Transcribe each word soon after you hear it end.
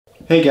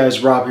Hey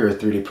guys, Rob here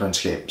with 3D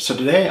Printscape. So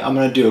today I'm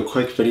going to do a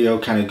quick video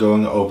kind of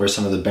going over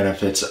some of the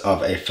benefits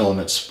of a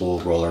filament spool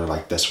roller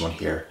like this one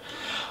here.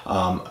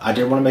 I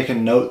did want to make a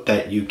note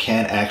that you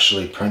can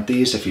actually print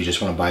these if you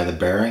just want to buy the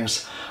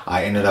bearings.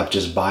 I ended up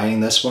just buying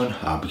this one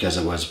because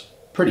it was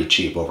pretty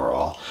cheap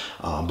overall.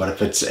 But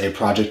if it's a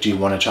project you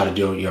want to try to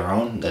do your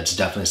own, that's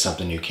definitely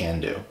something you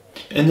can do.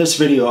 In this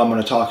video, I'm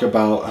going to talk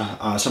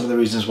about some of the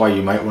reasons why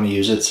you might want to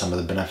use it, some of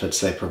the benefits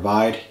they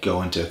provide,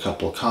 go into a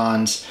couple of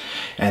cons,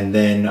 and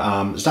then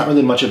it's not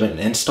really much of an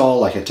install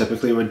like I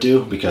typically would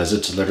do because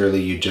it's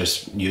literally you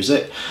just use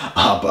it,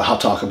 but I'll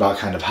talk about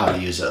kind of how to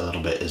use it a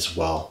little bit as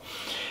well.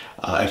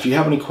 If you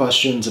have any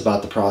questions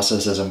about the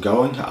process as I'm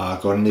going, go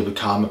ahead and leave a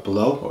comment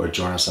below or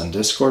join us on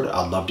Discord.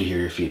 I'd love to hear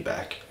your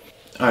feedback.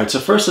 Alright, so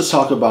first let's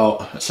talk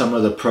about some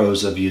of the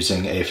pros of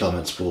using a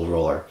filament spool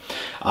roller.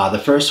 The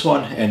first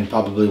one, and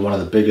probably one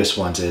of the biggest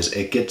ones, is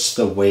it gets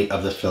the weight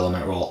of the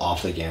filament roll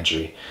off the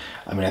gantry.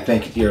 I mean, I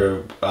think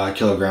your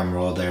kilogram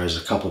roll there is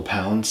a couple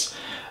pounds.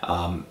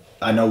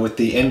 I know with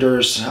the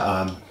Enders,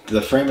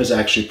 the frame is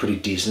actually pretty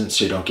decent,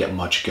 so you don't get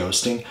much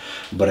ghosting.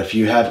 But if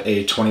you have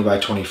a 20 by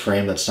 20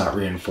 frame that's not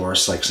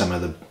reinforced like some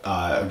of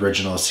the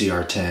original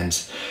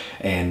CR10s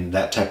and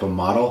that type of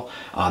model,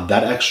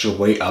 that extra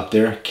weight up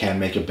there can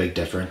make a big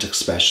difference,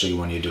 especially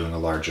when you're doing a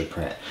larger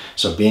print.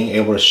 So being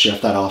able to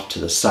shift that off to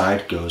the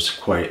side goes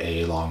quite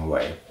a long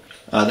way.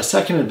 The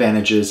second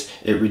advantage is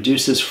it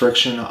reduces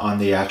friction on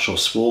the actual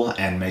spool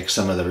and makes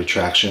some of the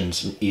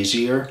retractions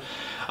easier.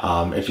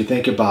 If you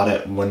think about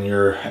it,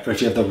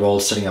 if you have the roll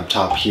sitting up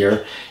top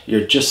here,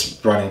 you're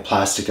just running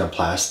plastic on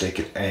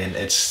plastic and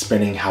it's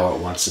spinning how it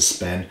wants to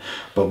spin.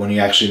 But when you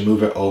actually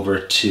move it over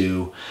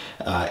to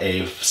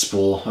a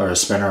spool or a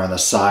spinner on the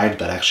side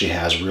that actually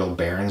has real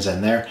bearings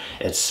in there,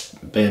 it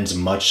spins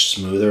much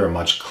smoother or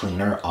much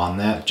cleaner on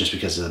that just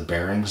because of the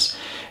bearings,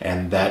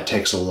 and that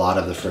takes a lot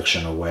of the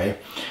friction away.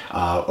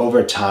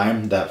 Over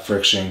time, that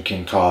friction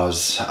can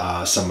cause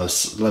some of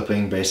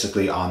slipping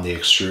basically on the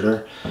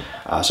extruder.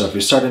 So if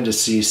you're starting to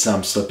see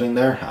some slipping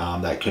there,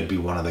 that could be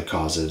one of the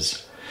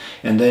causes.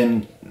 And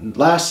then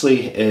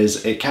lastly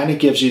is it kind of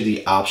gives you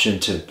the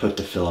option to put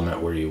the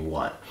filament where you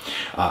want.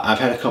 I've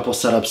had a couple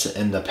setups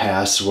in the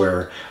past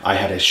where I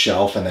had a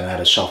shelf and then I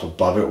had a shelf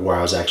above it where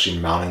I was actually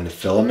mounting the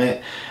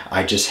filament.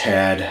 I just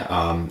had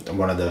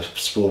one of the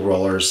spool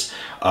rollers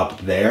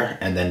up there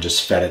and then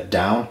just fed it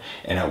down,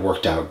 and it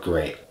worked out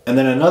great. And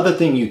then another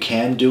thing you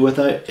can do with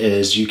it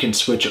is you can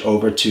switch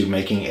over to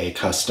making a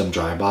custom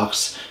dry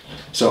box.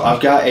 So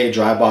I've got a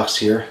dry box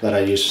here that I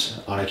use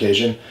on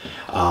occasion.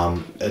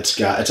 It's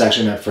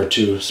actually meant for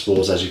two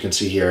spools, as you can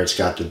see here. It's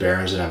got the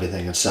bearings and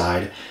everything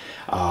inside.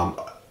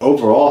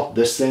 Overall,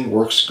 this thing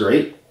works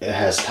great. It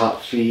has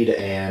top feed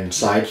and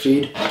side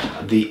feed.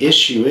 The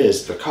issue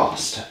is the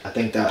cost. I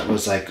think that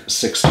was like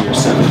 $60 or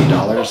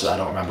 $70. I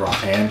don't remember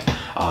offhand,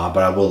 but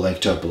I will link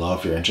to it below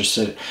if you're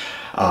interested.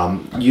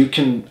 You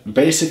can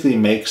basically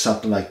make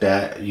something like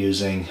that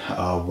using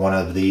one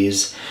of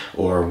these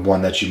or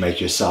one that you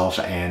make yourself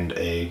and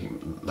a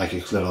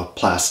little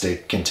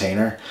plastic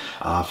container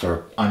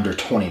for under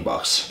 20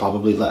 bucks,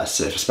 probably less,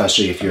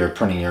 especially if you're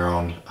printing your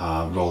own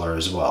roller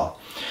as well.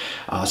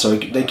 So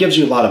it gives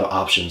you a lot of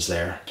options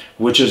there,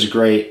 which is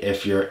great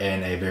if you're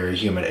in a very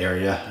humid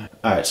area.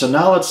 All right, so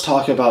now let's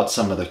talk about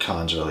some of the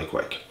cons really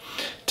quick.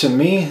 To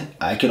me,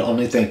 I can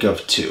only think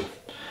of two.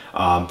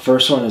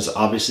 First one is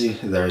obviously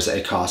there's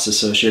a cost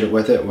associated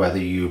with it, whether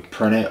you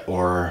print it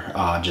or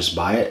just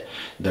buy it.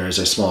 There's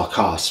a small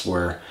cost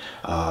where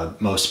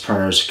most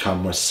printers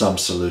come with some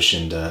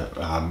solution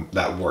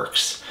that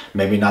works.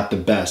 Maybe not the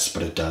best,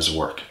 but it does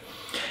work.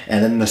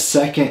 And then the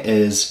second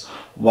is,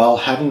 while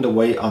having to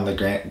wait on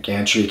the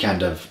gantry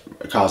kind of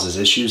causes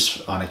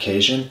issues on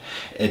occasion,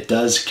 it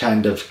does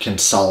kind of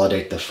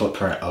consolidate the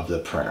footprint of the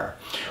printer.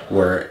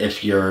 Where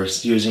if you're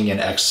using an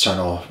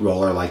external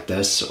roller like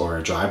this or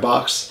a dry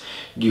box,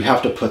 you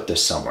have to put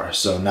this somewhere.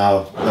 So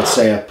now let's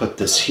say I put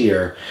this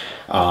here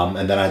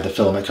and then I had the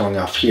filament coming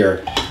off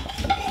here.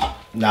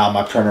 Now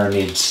my printer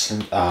needs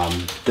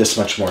this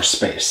much more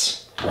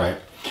space, right?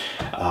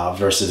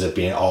 Versus it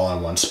being all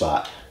in one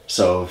spot.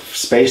 So if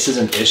space is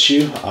an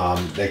issue,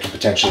 they can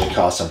potentially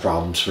cause some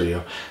problems for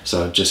you.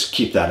 So just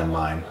keep that in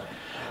mind.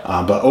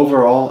 But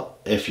overall,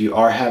 if you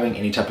are having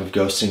any type of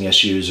ghosting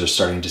issues or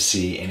starting to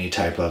see any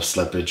type of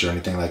slippage or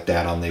anything like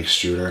that on the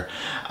extruder,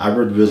 I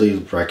would really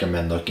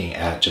recommend looking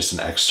at just an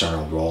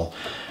external roll.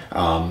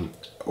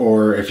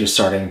 Or if you're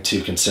starting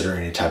to consider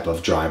any type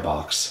of dry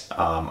box,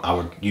 I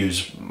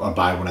would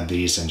buy one of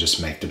these and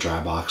just make the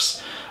dry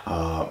box.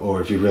 Or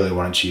if you really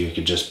wanted to, you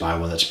could just buy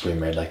one that's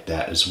pre-made like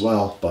that as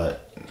well,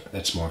 but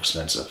it's more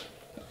expensive.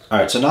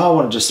 Alright, so now I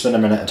want to just spend a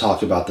minute and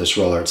talk about this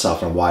roller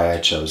itself and why I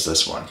chose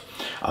this one.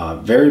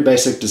 Very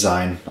basic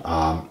design,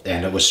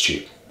 and it was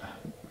cheap.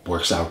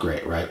 Works out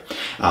great, right?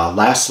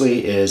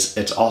 Lastly is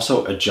it's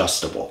also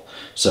adjustable.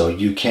 So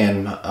you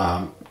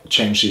can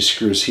change these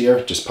screws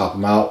here, just pop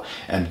them out,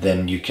 and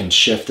then you can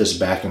shift this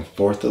back and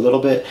forth a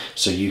little bit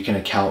so you can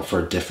account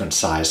for different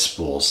size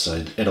spools.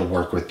 So it'll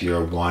work with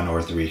your 1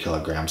 or 3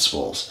 kilogram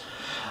spools.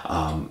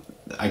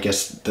 I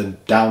guess the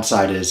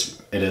downside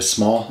is it is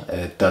small.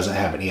 It doesn't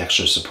have any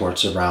extra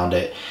supports around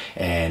it,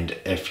 and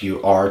if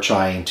you are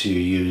trying to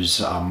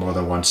use more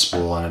than one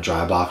spool on a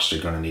dry box,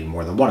 you're going to need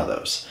more than one of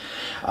those.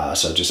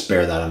 So just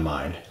bear that in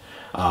mind.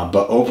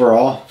 But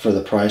overall, for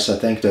the price, I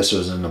think this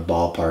was in the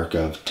ballpark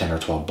of 10 or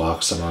 12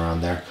 bucks, somewhere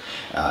around there.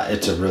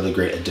 It's a really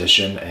great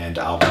addition, and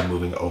I'll be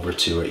moving over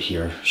to it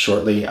here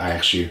shortly. I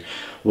actually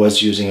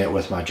was using it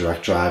with my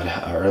direct drive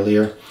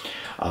earlier.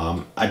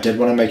 I did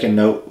want to make a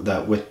note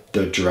that with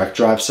the direct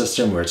drive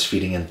system, where it's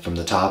feeding in from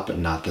the top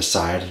and not the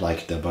side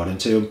like the Bowden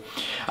tube,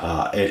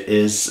 it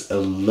is a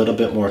little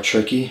bit more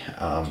tricky.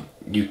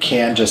 You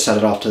can just set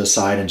it off to the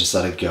side and just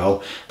let it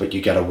go, but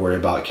you got to worry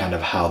about kind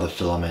of how the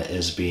filament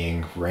is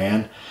being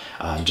ran,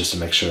 just to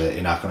make sure that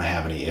you're not going to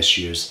have any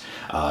issues.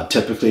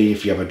 Typically,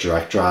 if you have a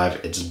direct drive,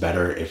 it's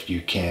better if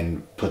you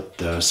can put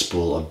the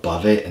spool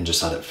above it and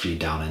just let it feed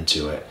down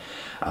into it.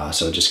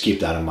 So just keep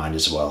that in mind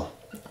as well.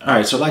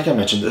 Alright, so like I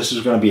mentioned, this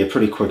is going to be a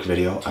pretty quick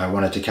video. I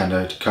wanted to kind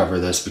of cover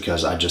this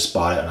because I just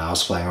bought it and I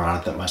was playing around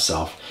with it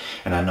myself.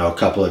 And I know a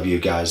couple of you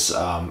guys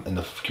in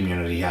the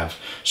community have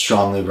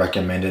strongly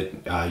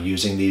recommended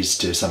using these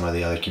to some of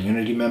the other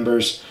community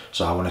members.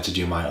 So I wanted to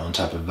do my own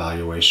type of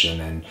evaluation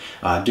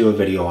and do a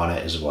video on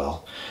it as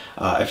well.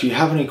 If you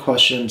have any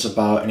questions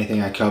about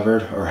anything I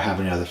covered or have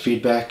any other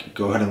feedback,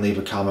 go ahead and leave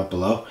a comment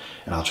below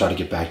and I'll try to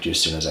get back to you as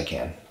soon as I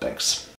can. Thanks.